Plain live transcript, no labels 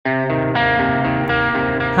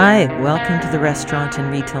Hi, welcome to the Restaurant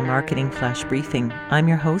and Retail Marketing Flash Briefing. I'm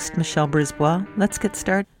your host, Michelle Brisbois. Let's get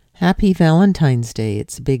started. Happy Valentine's Day.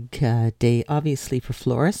 It's a big day, obviously, for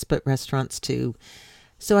florists, but restaurants too.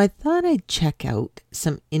 So I thought I'd check out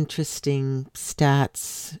some interesting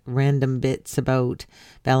stats, random bits about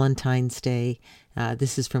Valentine's Day.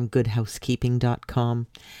 This is from goodhousekeeping.com.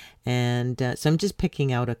 And so I'm just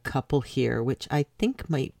picking out a couple here, which I think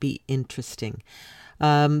might be interesting.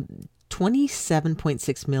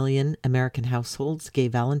 27.6 million American households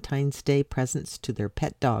gave Valentine's Day presents to their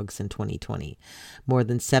pet dogs in 2020. More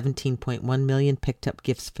than 17.1 million picked up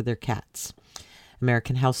gifts for their cats.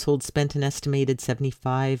 American households spent an estimated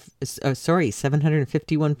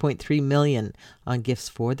 751.3 million on gifts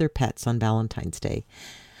for their pets on Valentine's Day.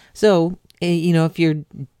 So, if you're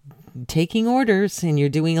taking orders and you're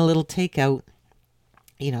doing a little takeout,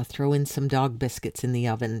 throw in some dog biscuits in the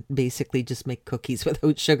oven. Basically, just make cookies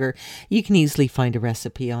without sugar. You can easily find a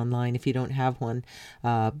recipe online if you don't have one.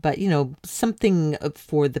 But something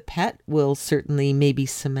for the pet will certainly maybe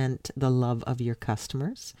cement the love of your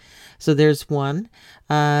customers. So there's one.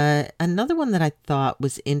 Another one that I thought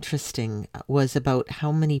was interesting was about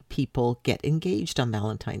how many people get engaged on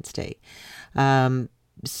Valentine's Day.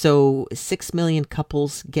 So 6 million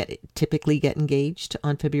couples typically get engaged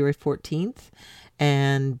on February 14th.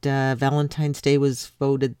 And Valentine's Day was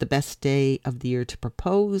voted the best day of the year to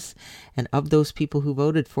propose. And of those people who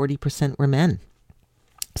voted, 40% were men.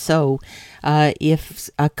 So if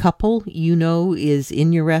a couple is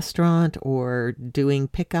in your restaurant or doing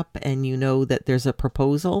pickup and that there's a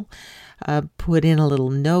proposal, put in a little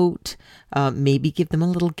note, maybe give them a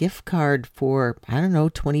little gift card for,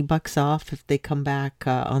 $20 off if they come back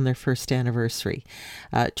on their first anniversary.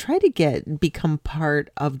 Try to become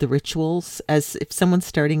part of the rituals, as if someone's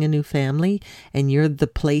starting a new family and you're the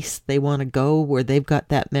place they want to go where they've got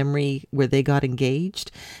that memory where they got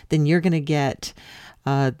engaged, then you're going to get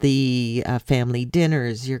the family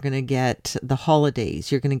dinners, you're going to get the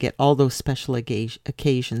holidays, you're going to get all those special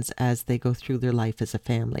occasions as they go through their life as a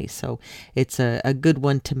family. So it's a good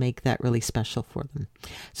one to make that really special for them.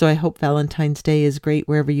 So I hope Valentine's Day is great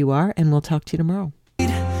wherever you are, and we'll talk to you tomorrow.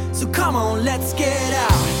 So come on, let's get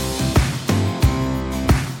out.